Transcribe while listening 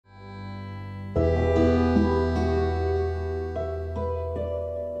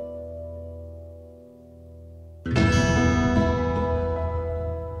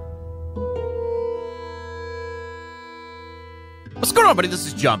on, buddy? This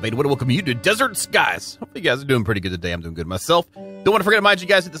is John Beta. I want to welcome you to Desert Skies. Hope you guys are doing pretty good today. I'm doing good myself. Don't want to forget to remind you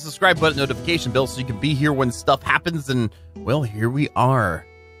guys hit the subscribe button, notification bell, so you can be here when stuff happens. And, well, here we are,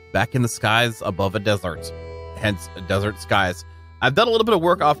 back in the skies above a desert. Hence, Desert Skies. I've done a little bit of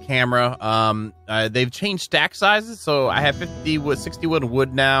work off camera. They've changed stack sizes, so I have 50 with 61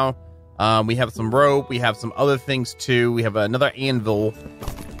 wood now. We have some rope. We have some other things, too. We have another anvil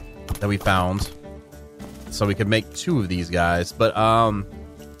that we found. So we can make 2 of these guys, but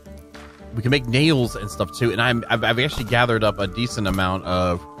we can make nails and stuff too. And I've actually gathered up a decent amount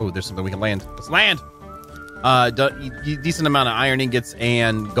of. Oh, there's something we can land. Let's land. Decent amount of iron ingots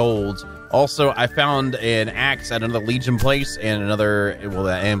and gold. Also, I found an axe at another Legion place and another, well,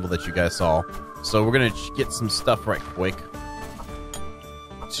 that anvil that you guys saw. So we're gonna get some stuff right quick.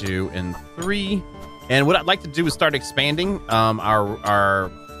 2 and 3. And what I'd like to do is start expanding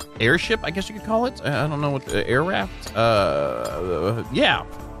our airship, I guess you could call it. I don't know what the air raft. Yeah.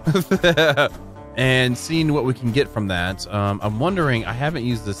 And seeing what we can get from that. I'm wondering. I haven't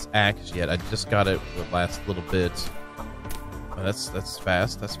used this axe yet. I just got it the last little bit. Oh, that's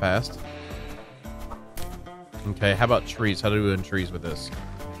fast. That's fast. Okay. How about trees? How do we do in trees with this?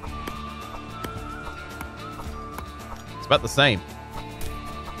 It's about the same.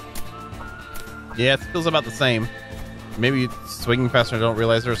 Yeah, it feels about the same. Maybe it's swinging faster and I don't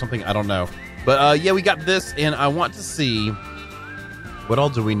realize it or something. I don't know. But, yeah, we got this, and I want to see what all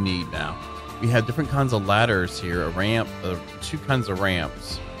do we need now. We have different kinds of ladders here. A ramp, 2 kinds of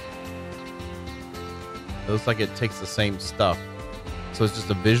ramps. It looks like it takes the same stuff. So it's just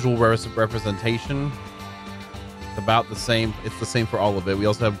a visual representation. It's about the same. It's the same for all of it. We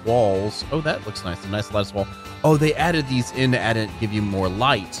also have walls. Oh, that looks nice. A nice lattice wall. Oh, they added these in to give you more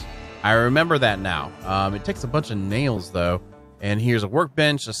light. I remember that now. It takes a bunch of nails, though. And here's a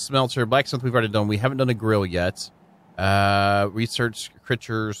workbench, a smelter, blacksmith we've already done. We haven't done a grill yet. Research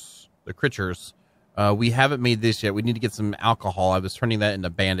Critchers, the Critchers. We haven't made this yet. We need to get some alcohol. I was turning that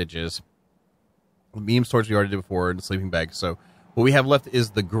into bandages. Beam storage we already did before, and the sleeping bag. So what we have left is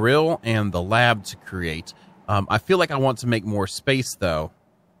the grill and the lab to create. I feel like I want to make more space, though.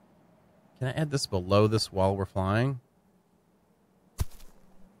 Can I add this below this while we're flying?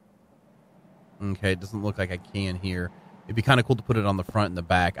 Okay, it doesn't look like I can here. It'd be kind of cool to put it on the front and the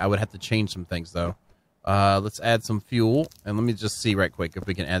back. I would have to change some things, though. Let's add some fuel. And let me just see right quick if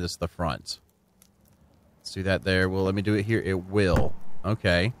we can add this to the front. Let's do that there. Well, let me do it here. It will.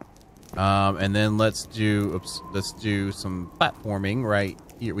 Okay. And then let's do some platforming right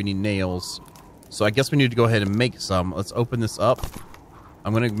here. We need nails. So I guess we need to go ahead and make some. Let's open this up.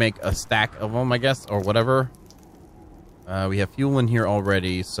 I'm going to make a stack of them, I guess, or whatever. We have fuel in here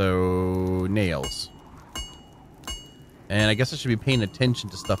already, so nails. And I guess I should be paying attention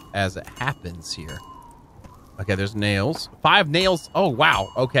to stuff as it happens here. Okay, there's nails. 5 nails. Oh, wow.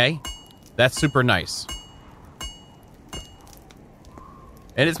 Okay. That's super nice.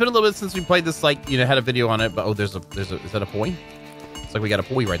 And it's been a little bit since we played this, like, you know, had a video on it, but oh, is that a poi? It's like we got a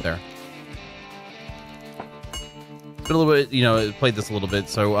poi right there. It's been a little bit, you know, played this a little bit,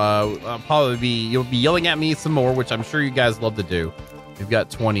 so I'll probably you'll be yelling at me some more, which I'm sure you guys love to do. We've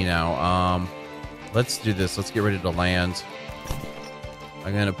got 20 now. Let's do this. Let's get ready to land.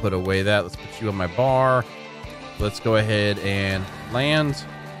 I'm gonna put away that. Let's put you on my bar. Let's go ahead and land.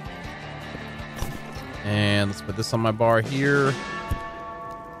 And let's put this on my bar here.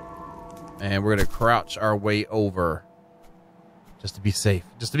 And we're gonna crouch our way over, just to be safe,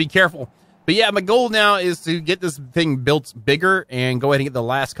 just to be careful. But yeah, my goal now is to get this thing built bigger and go ahead and get the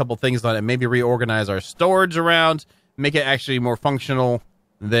last couple things done and maybe reorganize our storage around, make it actually more functional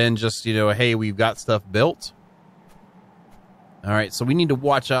than just, you know, hey, we've got stuff built. All right, so we need to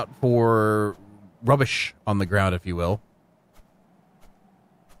watch out for rubbish on the ground, if you will.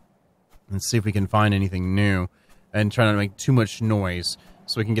 And see if we can find anything new and try not to make too much noise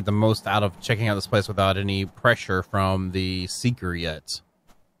so we can get the most out of checking out this place without any pressure from the seeker yet.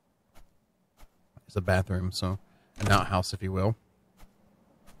 It's a bathroom, so an outhouse, if you will.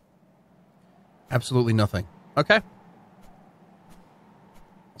 Absolutely nothing. Okay.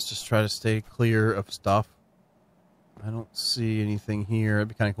 Let's just try to stay clear of stuff. I don't see anything here. It'd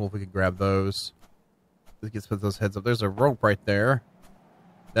be kind of cool if we could grab those. Let's put those heads up. There's a rope right there.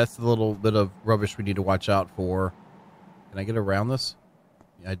 That's the little bit of rubbish we need to watch out for. Can I get around this?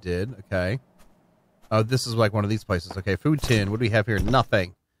 Yeah, I did. Okay. Oh, this is like one of these places. Okay, food tin. What do we have here?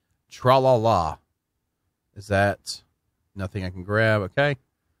 Nothing. Tra-la-la. Is that nothing I can grab? Okay.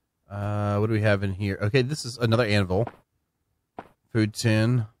 What do we have in here? Okay, this is another anvil. Food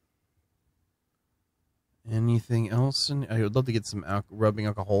tin. Anything else? I would love to get some rubbing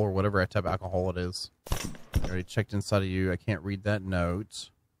alcohol or whatever type of alcohol it is. I already checked inside of you. I can't read that note.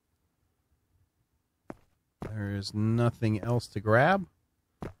 There is nothing else to grab.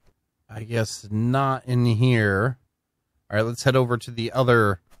 I guess not in here. All right, let's head over to the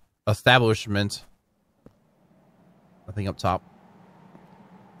other establishment. Nothing up top.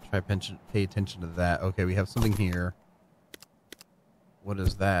 Pay attention to that. Okay, we have something here. What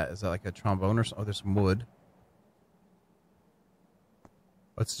is that? Is that like a trombone or something? Oh, there's some wood.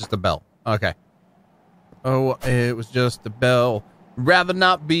 Oh, it's just a bell. Okay. Oh, it was just a bell. Rather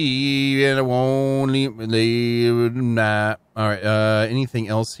not be, and I won't leave not. All right. Anything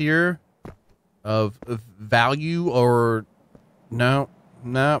else here of value or no?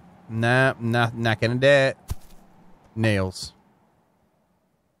 Not gonna do that. Nails.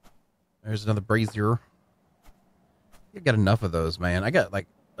 There's another brazier. I got enough of those, man. I got like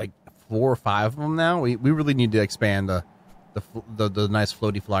 4 or 5 of them now. We really need to expand the nice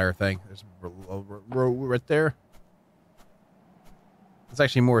floaty flyer thing. There's a row right there. It's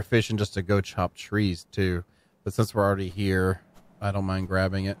actually more efficient just to go chop trees too. But since we're already here, I don't mind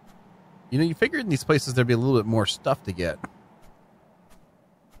grabbing it. You know, you figured in these places there'd be a little bit more stuff to get.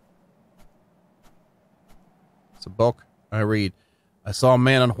 It's a book. I read. I saw a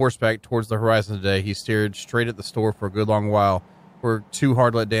man on horseback towards the horizon today. He stared straight at the store for a good long while. We're too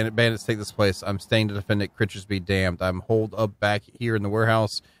hard to let bandits take this place. I'm staying to defend it. Critchers be damned. I'm holed up back here in the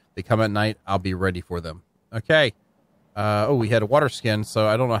warehouse. They come at night. I'll be ready for them. Okay. Oh, we had a water skin, so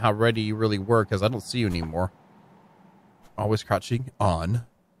I don't know how ready you really were because I don't see you anymore. Always crouching on.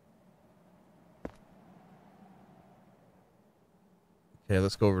 Okay,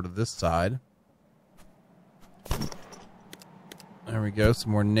 let's go over to this side. There we go.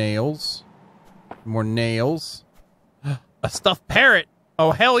 Some more nails. More nails. A stuffed parrot.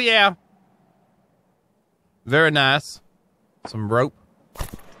 Oh, hell yeah. Very nice. Some rope.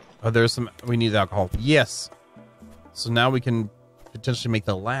 Oh, there's some. We need alcohol. Yes. So now we can potentially make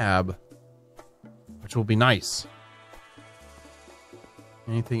the lab, which will be nice.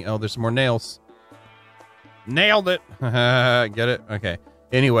 Anything? Oh, there's some more nails. Nailed it. Get it? Okay.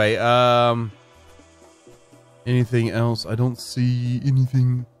 Anyway, anything else? I don't see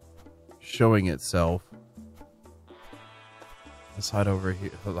anything showing itself. Let's hide over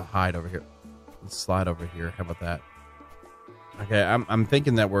here. Hide over here. Let's slide over here. How about that? Okay, I'm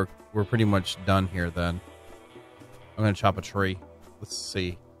thinking that we're pretty much done here then. I'm gonna chop a tree. Let's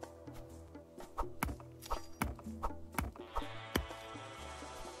see.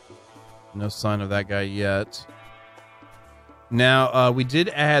 No sign of that guy yet. Now, we did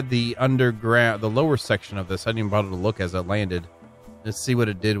add the underground, the lower section of this. I didn't even bother to look as it landed. Let's see what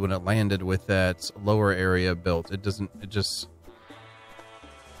it did when it landed with that lower area built. It doesn't, it just...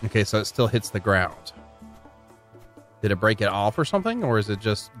 Okay, so it still hits the ground. Did it break it off or something? Or is it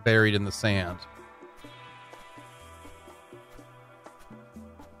just buried in the sand?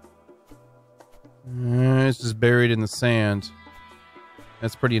 It's just buried in the sand.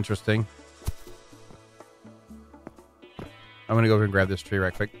 That's pretty interesting. I'm going to go over and grab this tree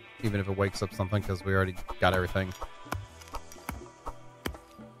right quick, even if it wakes up something, because we already got everything.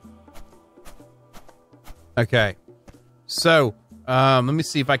 Okay. So, let me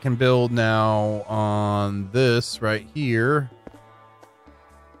see if I can build now on this right here.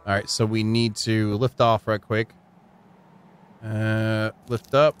 All right, so we need to lift off right quick.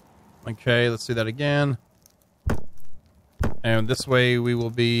 Lift up. Okay, let's do that again. And this way we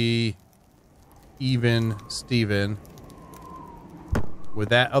will be even Steven with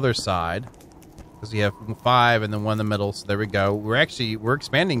that other side, because we have 5 and then 1 in the middle. So there we go. We're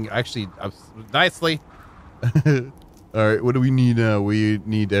expanding actually nicely. All right, what do we need now? We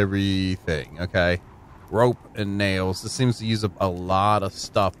need everything. Okay, rope and nails. This seems to use up a lot of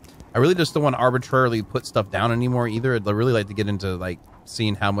stuff. I really just don't want to arbitrarily put stuff down anymore either. I'd really like to get into like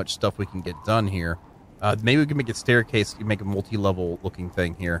seeing how much stuff we can get done here. Maybe we can make a staircase. You make a multi-level looking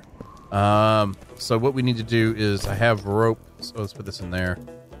thing here. So what we need to do is I have rope. So let's put this in there.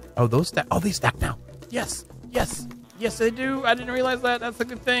 Oh, those stack. Oh, they stack now. Yes, yes, yes, they do. I didn't realize that. That's a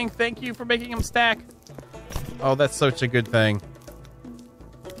good thing. Thank you for making them stack. Oh, that's such a good thing.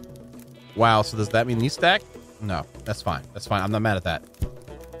 Wow. So does that mean these stack? No, that's fine. That's fine. I'm not mad at that.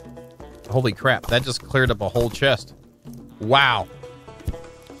 Holy crap. That just cleared up a whole chest. Wow.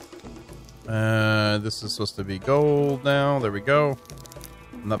 This is supposed to be gold now. There we go.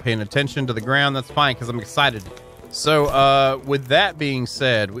 I'm not paying attention to the ground. That's fine, because I'm excited. So, with that being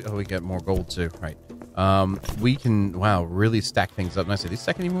said, we get more gold too, right? We can, wow, really stack things up nicely. These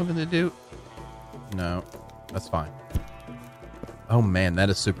stack any more than they do? No, that's fine. Oh man, that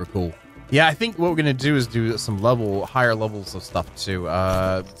is super cool. Yeah, I think what we're gonna do is do some higher levels of stuff too.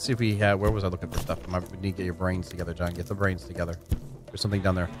 Let's see if we have. Where was I looking for stuff? We need to get your brains together, John. Get the brains together. There's something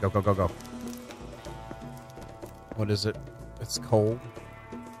down there. Go, go, go, go. What is it? It's coal.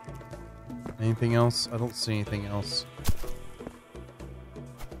 Anything else? I don't see anything else.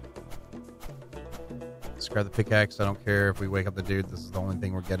 Let's grab the pickaxe. I don't care if we wake up the dude. This is the only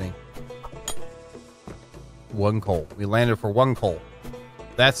thing we're getting. 1 coal. We landed for 1 coal.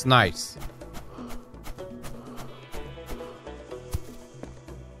 That's nice.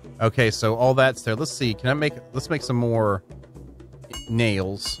 Okay, so all that's there. Let's see. Let's make some more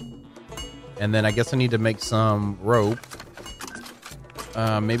nails. And then I guess I need to make some rope.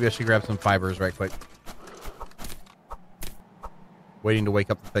 Maybe I should grab some fibers right quick. Waiting to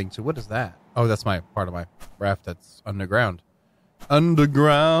wake up the thing too. What is that? Oh, that's my part of my raft that's underground.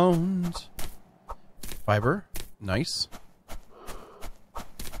 Underground. Fiber. Nice.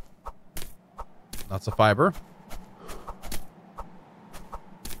 Lots of fiber.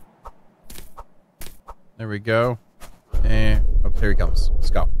 There we go. And oh, there he comes. Let's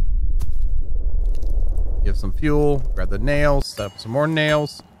go. Give some fuel. Grab the nails. Set up some more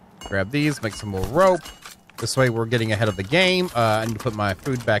nails. Grab these. Make some more rope. This way we're getting ahead of the game. I need to put my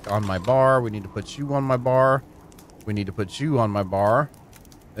food back on my bar. We need to put you on my bar. We need to put you on my bar.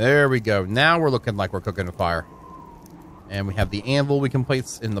 There we go. Now we're looking like we're cooking a fire. And we have the anvil we can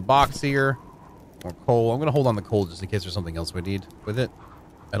place in the box here. More coal. I'm going to hold on the coal just in case there's something else we need with it.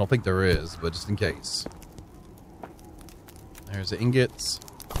 I don't think there is, but just in case. There's the ingots.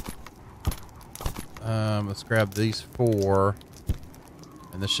 Let's grab these 4.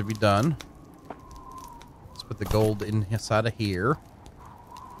 And this should be done. Let's put the gold inside of here.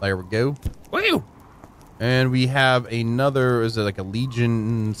 There we go. Woo! And we have another, is it like a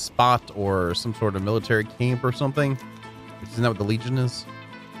Legion spot or some sort of military camp or something? Isn't that what the Legion is?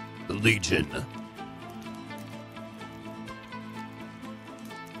 The Legion.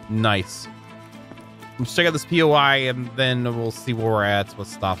 Nice. Let's check out this POI and then we'll see where we're at with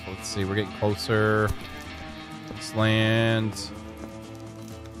stuff. Let's see, we're getting closer. Let's land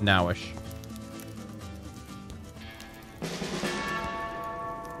nowish.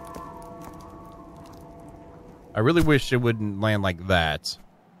 I really wish it wouldn't land like that.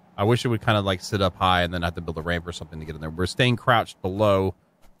 I wish it would kind of like sit up high and then have to build a ramp or something to get in there. We're staying crouched below.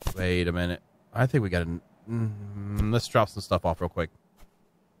 Wait a minute. I think we got to... let's drop some stuff off real quick.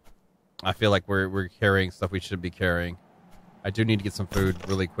 I feel like we're carrying stuff we should be carrying. I do need to get some food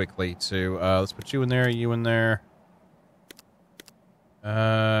really quickly, too. Let's put you in there, you in there.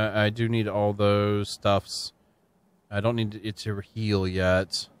 I do need all those stuffs. I don't need it to heal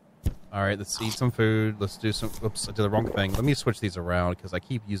yet. All right, let's eat some food. Let's do some... Oops, I did the wrong thing. Let me switch these around, because I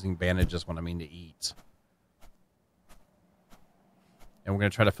keep using bandages when I mean to eat. And we're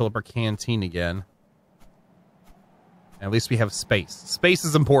going to try to fill up our canteen again. And at least we have space. Space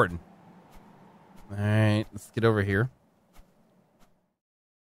is important. All right, let's get over here.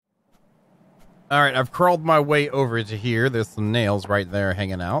 All right, I've crawled my way over to here. There's some nails right there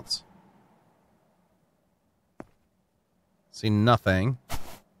hanging out. See nothing.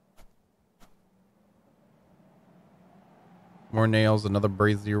 More nails, another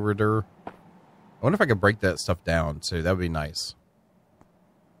brazier. I wonder if I could break that stuff down, too. That would be nice.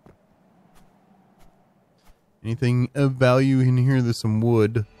 Anything of value in here? There's some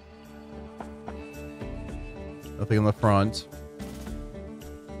wood. Nothing on the front.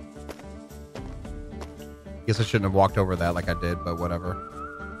 Guess I shouldn't have walked over that like I did, but whatever.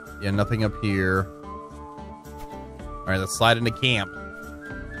 Yeah, nothing up here. Alright, let's slide into camp.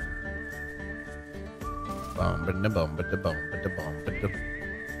 I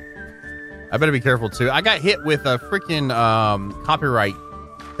better be careful, too. I got hit with a freaking copyright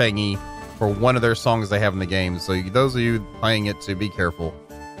thingy for one of their songs they have in the game. So those of you playing it, to be careful.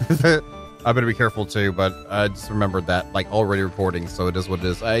 I better be careful too, but I just remembered that, like, already recording, so it is what it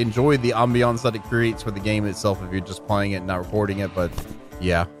is. I enjoy the ambiance that it creates for the game itself if you're just playing it and not recording it, but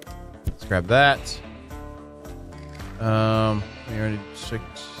yeah. Let's grab that. We already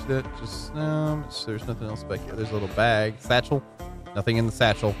checked that just now. There's nothing else back here. There's a little bag. Satchel. Nothing in the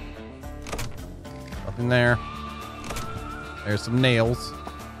satchel. Nothing there. There's some nails.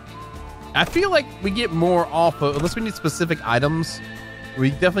 I feel like we get more off of, unless we need specific items,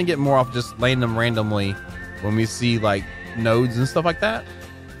 we definitely get more off just laying them randomly when we see, like, nodes and stuff like that.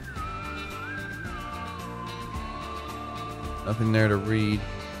 Nothing there to read.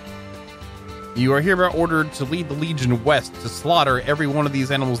 You are hereby ordered to lead the Legion west to slaughter every one of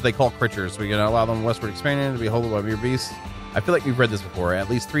these animals they call Critchers. We're going to allow them westward expanding to be held by mere beasts. I feel like we've read this before. At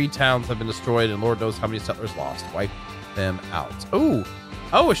least 3 towns have been destroyed, and Lord knows how many settlers lost. them out. Ooh.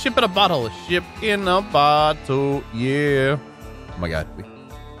 Oh, a ship in a bottle. A ship in a bottle. Yeah. Oh my god.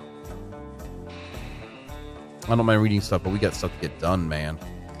 I don't mind reading stuff, but we got stuff to get done, man.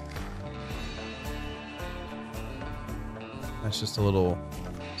 That's just a little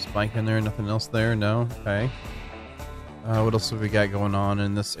spike in there. Nothing else there? No? Okay. What else have we got going on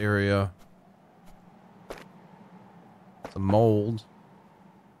in this area? Some mold.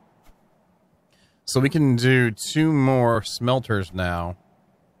 So we can do 2 more smelters now,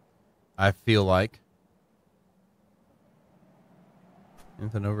 I feel like.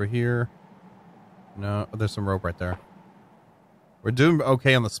 Anything over here? No, there's some rope right there. We're doing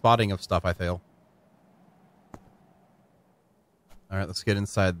okay on the spotting of stuff, I feel. Alright, let's get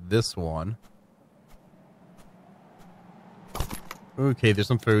inside this one. Okay, there's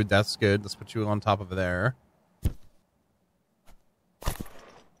some food. That's good. Let's put you on top of there.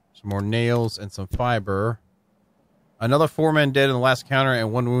 Some more nails and some fiber. Another 4 men dead in the last encounter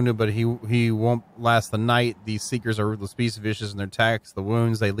and 1 wounded, but he won't last the night. These seekers are ruthless beasts, vicious in their attacks. The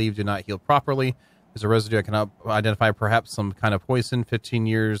wounds they leave do not heal properly. There's a residue I cannot identify, perhaps some kind of poison. 15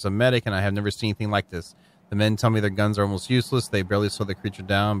 years a medic, and I have never seen anything like this. The men tell me their guns are almost useless. They barely slow the creature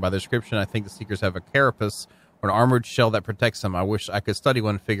down. By their description, I think the seekers have a carapace or an armored shell that protects them. I wish I could study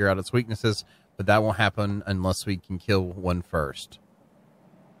one and figure out its weaknesses, but that won't happen unless we can kill one first.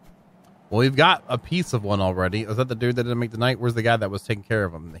 Well, we've got a piece of one already. Was that the dude that didn't make the night? Where's the guy that was taking care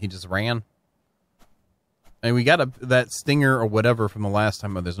of him? He just ran? And we got that stinger or whatever from the last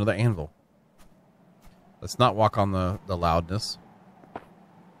time. Oh, there's another anvil. Let's not walk on the loudness.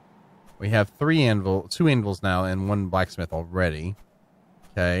 We have 2 anvils now and 1 blacksmith already.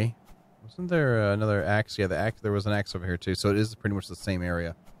 Okay. Wasn't there another axe? Yeah, there was an axe over here too, so it is pretty much the same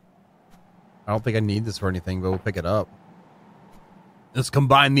area. I don't think I need this for anything, but we'll pick it up. Let's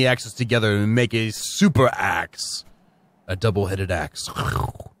combine the axes together and make a super axe. A double-headed axe.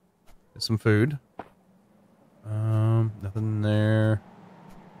 There's some food. Nothing in there.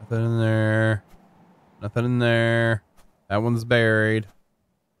 Nothing in there. Nothing in there. That one's buried.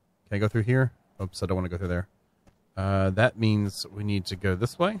 Can I go through here? Oops, I don't want to go through there. That means we need to go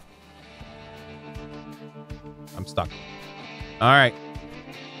this way. I'm stuck. All right.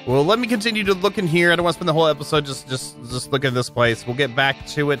 Well, let me continue to look in here. I don't want to spend the whole episode just look at this place. We'll get back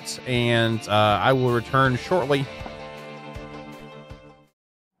to it, and I will return shortly.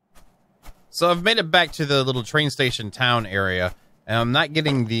 So I've made it back to the little train station town area, and I'm not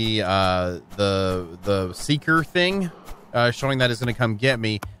getting the seeker thing showing that it's going to come get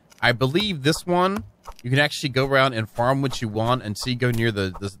me. I believe this one, you can actually go around and farm what you want until you go near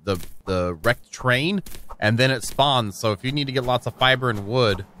the wrecked train, and then it spawns. So if you need to get lots of fiber and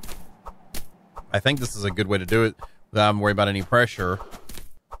wood, I think this is a good way to do it without having to worry about any pressure.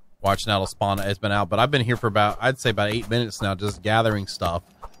 Watch, now it'll spawn. It's been out, but I've been here for I'd say about 8 minutes now, just gathering stuff,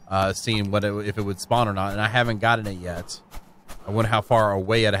 seeing if it would spawn or not, and I haven't gotten it yet. I wonder how far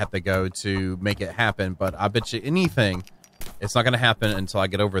away I'd have to go to make it happen, but I bet you anything, it's not going to happen until I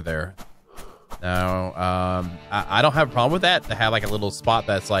get over there. Now, I don't have a problem with that, to have like a little spot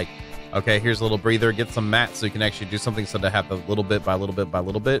that's like, okay, here's a little breather, get some mats so you can actually do something, so to have a little bit by little bit by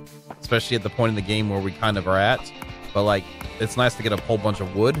little bit, especially at the point in the game where we kind of are at. But like, it's nice to get a whole bunch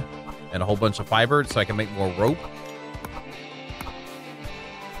of wood and a whole bunch of fiber so I can make more rope.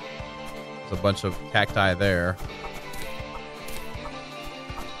 There's a bunch of cacti there.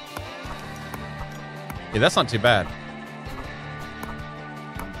 Yeah, that's not too bad.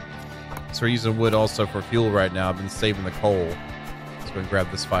 So we're using wood also for fuel right now. I've been saving the coal. Let's go and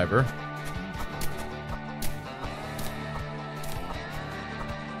grab this fiber.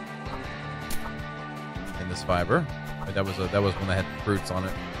 And this fiber. That was when they had fruits on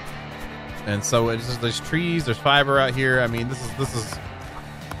it. And so it's just, there's trees, there's fiber out here. I mean, this is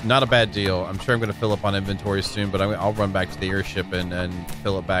not a bad deal. I'm sure I'm going to fill up on inventory soon, but I'll run back to the airship and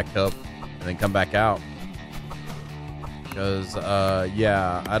fill it back up and then come back out. Because,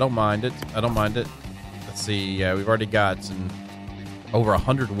 yeah, I don't mind it. I don't mind it. Let's see. Yeah, we've already got over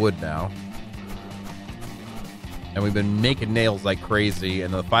 100 wood now. And we've been making nails like crazy.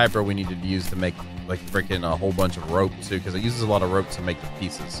 And the fiber we needed to use to make, like, freaking a whole bunch of rope, too. Because it uses a lot of rope to make the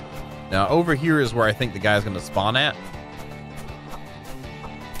pieces. Now, over here is where I think the guy's going to spawn at.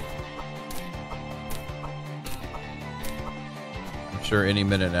 I'm sure any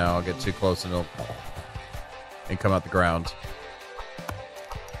minute now I'll get too close and it'll... and come out the ground.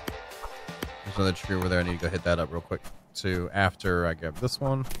 There's another tree over there. I need to go hit that up real quick too after I grab this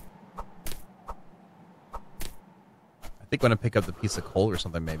one. I think when I pick up the piece of coal or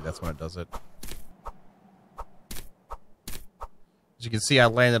something, maybe that's when it does it. As you can see, I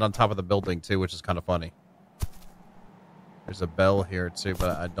landed on top of the building too, which is kind of funny. There's a bell here too,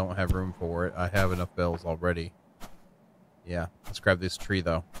 but I don't have room for it. I have enough bells already. Yeah, let's grab this tree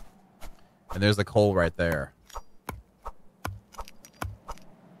though. And there's the coal right there.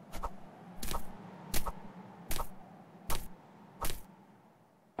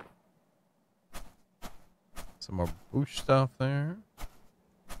 Some more bush stuff there.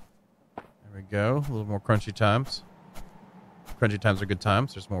 There we go. A little more crunchy times. Crunchy times are good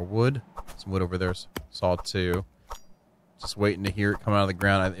times. There's more wood. Some wood over there. Saw two. Just waiting to hear it come out of the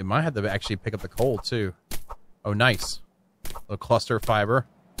ground. It might have to actually pick up the coal too. Oh, nice. A little cluster of fiber.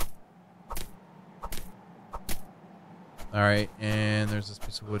 Alright, and there's this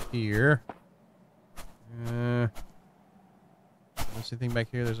piece of wood here. There's anything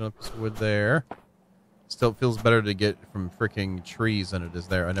back here? There's another piece of wood there. Still feels better to get from freaking trees than it is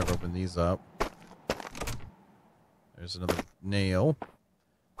there. I never opened these up. There's another nail.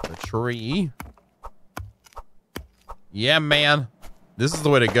 A tree. Yeah, man. This is the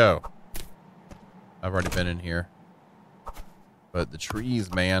way to go. I've already been in here. But the trees,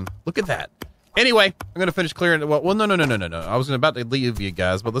 man. Look at that. Anyway, I'm going to finish clearing. Well, no. I was about to leave you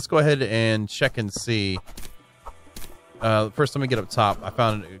guys, but let's go ahead and check and see. First, let me get up top. I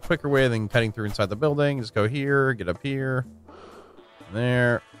found a quicker way than cutting through inside the building. Just go here, get up here.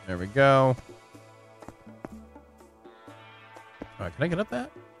 There. There we go. All right, can I get up that?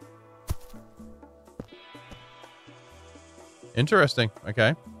 Interesting.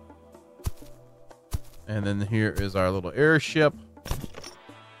 Okay. And then here is our little airship.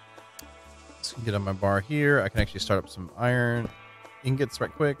 Let's get on my bar here. I can actually start up some iron ingots right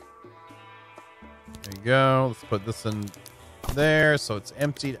quick. There you go. Let's put this in there so it's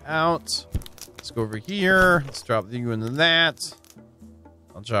emptied out. Let's go over here. Let's drop you into that.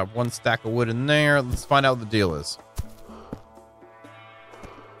 I'll drop one stack of wood in there. Let's find out what the deal is.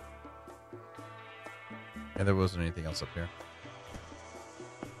 Yeah, there wasn't anything else up here.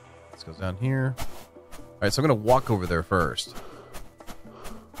 Let's go down here. All right, so I'm going to walk over there first.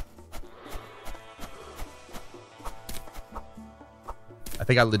 I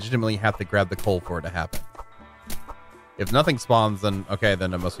think I legitimately have to grab the coal for it to happen. If nothing spawns, then okay,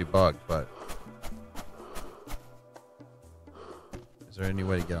 then it must be bugged, but... Is there any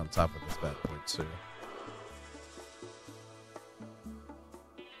way to get on top of this bad boy, too?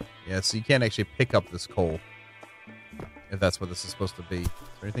 Yeah, so you can't actually pick up this coal. If that's what this is supposed to be. Is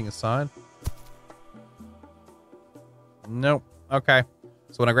there anything inside? Nope. Okay.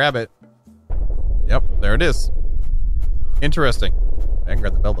 So when I grab it... Yep, there it is. Interesting. I can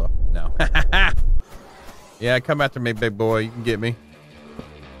grab the bell, though. No. Yeah, come after me, big boy. You can get me.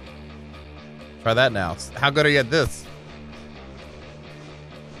 Try that now. How good are you at this?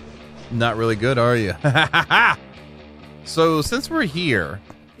 Not really good, are you? So, since we're here...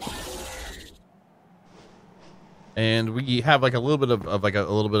 And we have like a little bit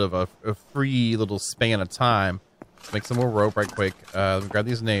of a free little span of time. Let's make some more rope right quick. Let me grab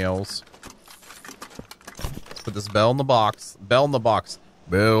these nails. Let's put this bell in the box. Bell in the box.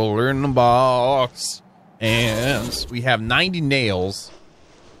 Bell in the box. And we have 90 nails.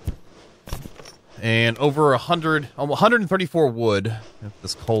 And over 134 wood.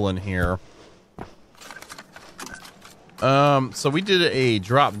 This coal in here. So we did a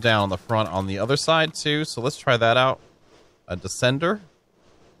drop down the front on the other side too. So let's try that out. A descender.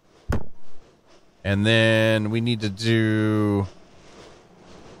 And then we need to do...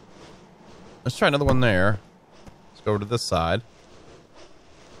 Let's try another one there. Let's go over to this side.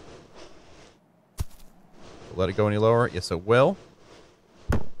 Let it go any lower? Yes, it will.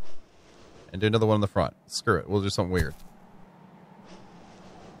 And do another one in the front. Screw it. We'll do something weird.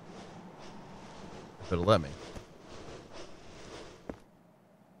 If it'll let me.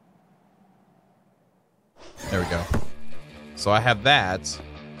 There we go. So I have that.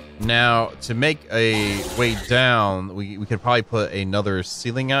 Now, to make a way down, we could probably put another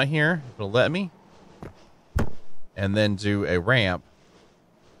ceiling out here, if it'll let me. And then do a ramp.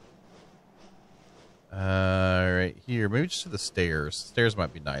 Right here. Maybe just to the stairs. Stairs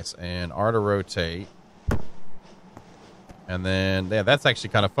might be nice. And R to rotate. And then, yeah, that's actually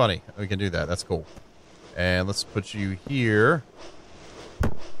kind of funny. We can do that. That's cool. And let's put you here.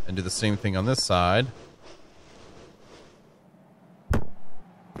 And do the same thing on this side.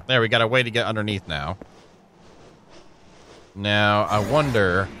 There, we got a way to get underneath now. Now, I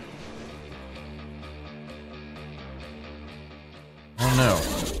wonder... I don't know.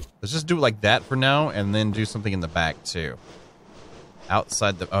 Let's just do it like that for now, and then do something in the back, too.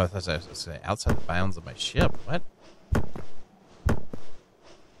 Outside the... Oh, I thought I was going to say, outside the bounds of my ship. What?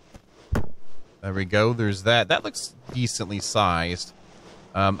 There we go. There's that. That looks decently sized.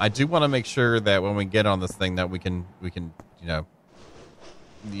 I do want to make sure that when we get on this thing that we can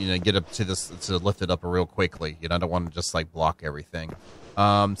get up to this, to lift it up real quickly. I don't want to just like block everything.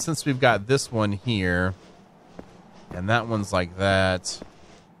 Since we've got this one here and that one's like that,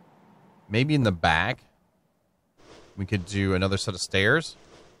 maybe in the back we could do another set of stairs.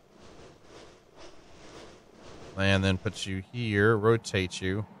 And then put you here, rotate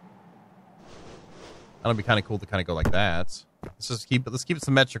you. That'll be kind of cool to kind of go like that. Let's keep it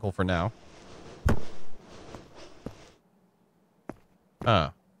symmetrical for now.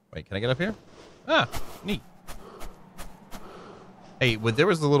 Wait, can I get up here? Neat. Hey, there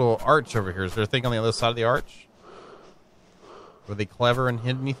was a little arch over here. Is there a thing on the other side of the arch? Were they clever and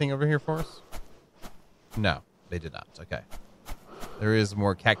hid anything over here for us? No, they did not. Okay. There is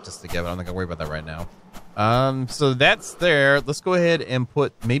more cactus to get, but I'm not gonna worry about that right now. So that's there. Let's go ahead and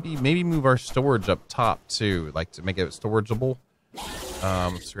put maybe move our storage up top too, like to make it storageable.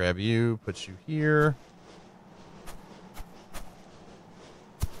 Let's grab you, put you here.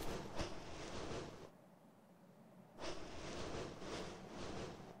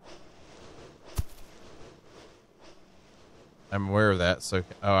 I'm aware of that. So,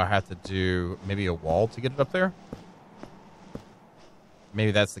 I have to do maybe a wall to get it up there.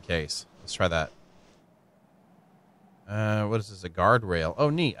 Maybe that's the case. Let's try that. What is this? A guardrail. Oh,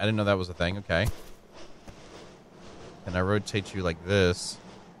 neat. I didn't know that was a thing. Okay. Can I rotate you like this?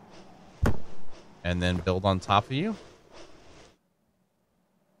 And then build on top of you?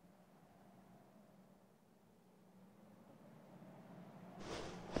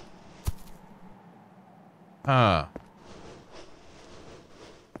 Huh.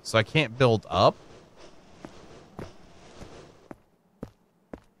 So I can't build up?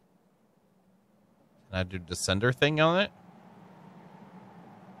 Can I do descender thing on it?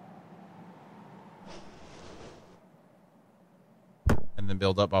 And then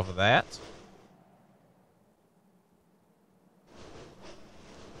build up off of that?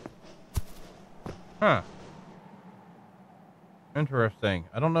 Huh. Interesting.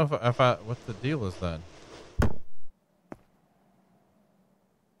 I don't know if I what the deal is then.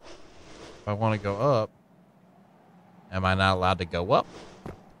 If I want to go up, am I not allowed to go up?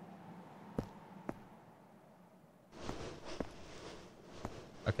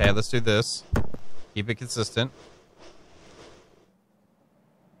 Okay, let's do this. Keep it consistent.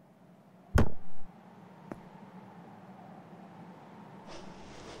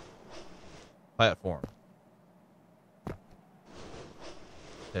 Platform.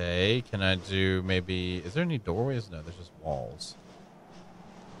 Okay, can I do maybe... Is there any doorways? No, there's just walls.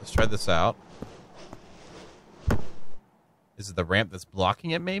 Let's try this out. Is it the ramp that's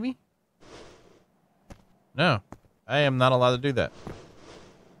blocking it, maybe? No. I am not allowed to do that.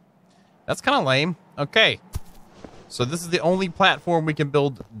 That's kind of lame. Okay. So this is the only platform we can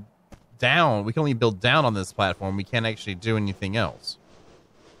build down. We can only build down on this platform. We can't actually do anything else.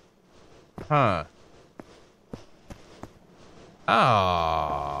 Huh.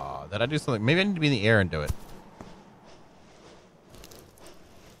 Oh, did I do something? Maybe I need to be in the air and do it.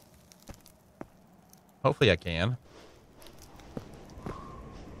 Hopefully I can.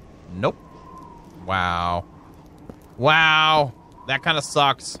 Nope. Wow. Wow. That kind of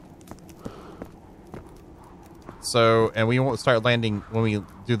sucks. So, and we won't start landing when we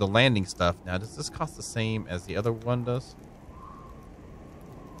do the landing stuff. Now, does this cost the same as the other one does?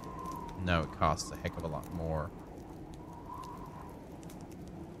 No, it costs a heck of a lot more.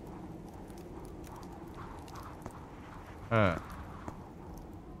 Huh.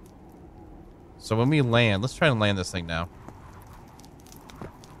 So when we land, let's try and land this thing now.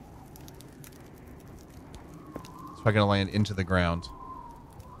 It's probably going to land into the ground.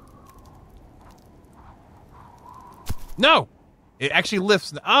 No! It actually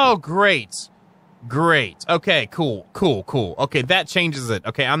lifts. Oh, great. Great. Okay, cool. Okay, that changes it.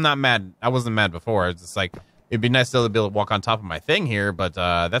 Okay, I'm not mad. I wasn't mad before. It's just like, it'd be nice to be able to walk on top of my thing here, but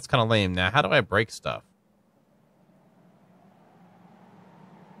that's kind of lame. Now, how do I break stuff?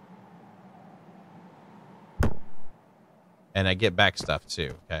 And I get back stuff,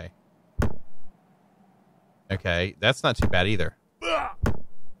 too. Okay. Okay, that's not too bad either.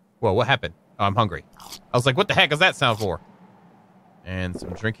 Whoa, what happened? Oh, I'm hungry. I was like, what the heck is that sound for? And some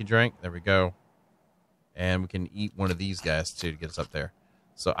drinky drink. There we go. And we can eat one of these guys, too, to get us up there.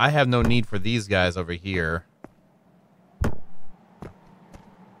 So I have no need for these guys over here.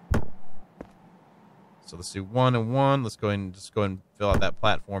 So let's do 1 and 1. Let's go ahead and just go ahead and fill out that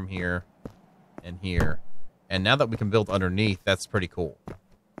platform here and here. And now that we can build underneath, that's pretty cool.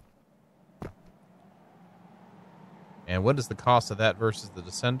 And what is the cost of that versus the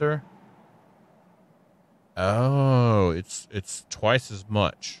descender? Oh, it's twice as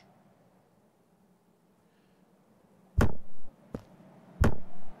much.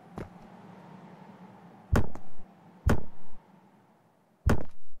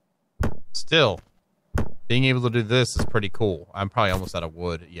 still, being able to do this is pretty cool. I'm probably almost out of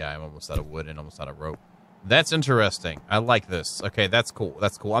wood. Yeah, I'm almost out of wood and almost out of rope. That's interesting. I like this. Okay, that's cool.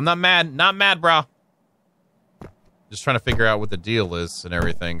 That's cool. I'm not mad. Not mad, bro. Just trying to figure out what the deal is and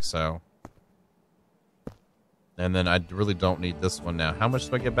everything, so. And then I really don't need this one now. How much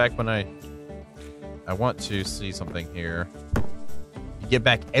do I get back when I want to see something here. You get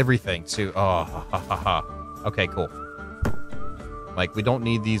back everything, too. Oh, ha, ha, ha, ha. Okay, cool. Like, we don't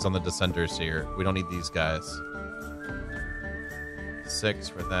need these on the descenders here. We don't need these guys. 6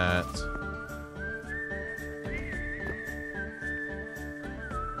 for that.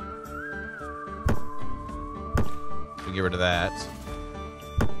 We get rid of that.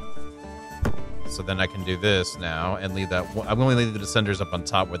 So then I can do this now and leave that. I'm going to leave the descenders up on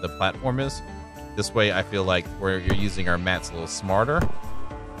top where the platform is. This way I feel like you're using our mats a little smarter.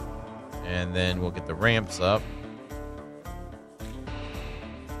 And then we'll get the ramps up.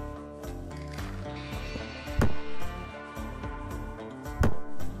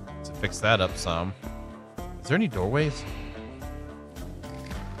 To fix that up some. Is there any doorways?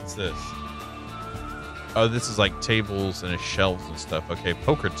 What's this? Oh, this is like tables and shelves and stuff. Okay,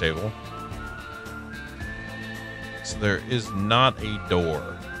 poker table. So there is not a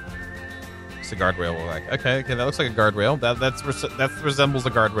door. It's a guardrail. Okay, that looks like a guardrail. That resembles a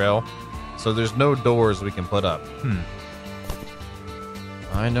guardrail. So there's no doors we can put up.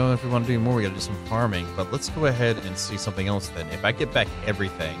 I know if we want to do more, we got to do some farming. But let's go ahead and see something else then. If I get back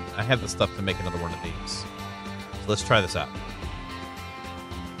everything, I have the stuff to make another one of these. So let's try this out.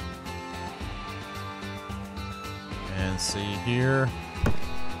 And see here.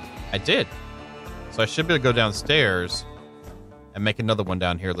 I did. So I should be able to go downstairs and make another one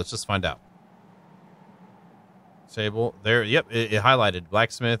down here. Let's just find out. Table. There. Yep. It highlighted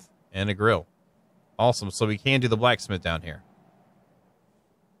blacksmith and a grill. Awesome. So we can do the blacksmith down here.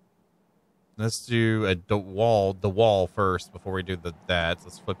 Let's do the wall first before we do that.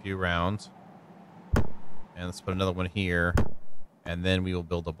 Let's flip you around. And let's put another one here. And then we will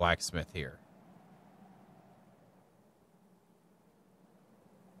build a blacksmith here.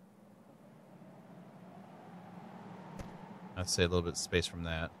 I'd say a little bit of space from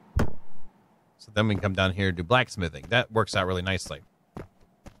that. So then we can come down here and do blacksmithing. That works out really nicely.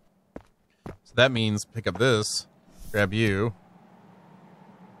 So that means pick up this, grab you.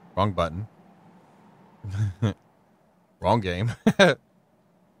 Wrong button. Wrong game.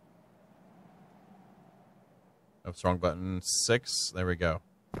 Oops, wrong button. 6. There we go.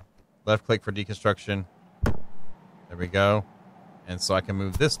 Left click for deconstruction. There we go. And so I can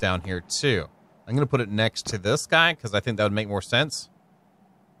move this down here too. I'm going to put it next to this guy because I think that would make more sense.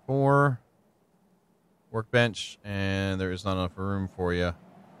 4. Workbench. And there is not enough room for you.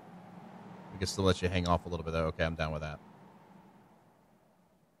 We can still let you hang off a little bit though. Okay, I'm down with that.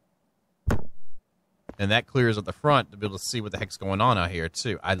 And that clears at the front to be able to see what the heck's going on out here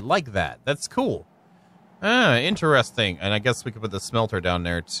too. I like that. That's cool. Ah, interesting. And I guess we could put the smelter down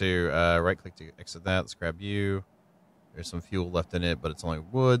there too. Right click to exit that. Let's grab you. There's some fuel left in it, but it's only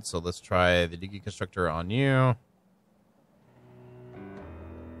wood, so let's try the deconstructor on you.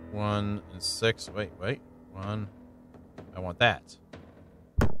 1 and 6. Wait. 1. I want that.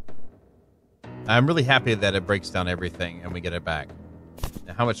 I'm really happy that it breaks down everything and we get it back.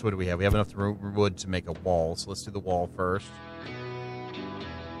 Now, how much wood do we have? We have enough wood to make a wall, so let's do the wall first.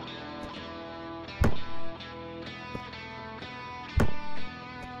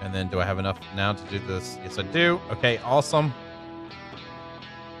 And then do I have enough now to do this? Yes, I do. Okay, awesome.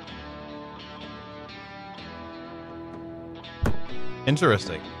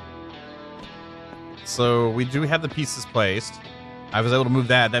 Interesting. So we do have the pieces placed. I was able to move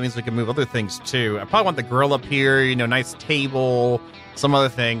that. That means we can move other things too. I probably want the grill up here, you know, nice table, some other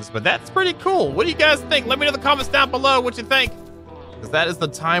things, but that's pretty cool. What do you guys think? Let me know in the comments down below what you think. Because that is the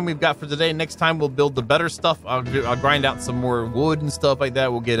time we've got for today. Next time we'll build the better stuff. I'll grind out some more wood and stuff like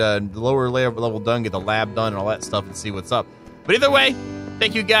that. We'll get a lower level done, get the lab done and all that stuff and see what's up. But either way,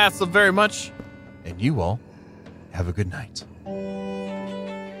 thank you guys so very much. And you all have a good night.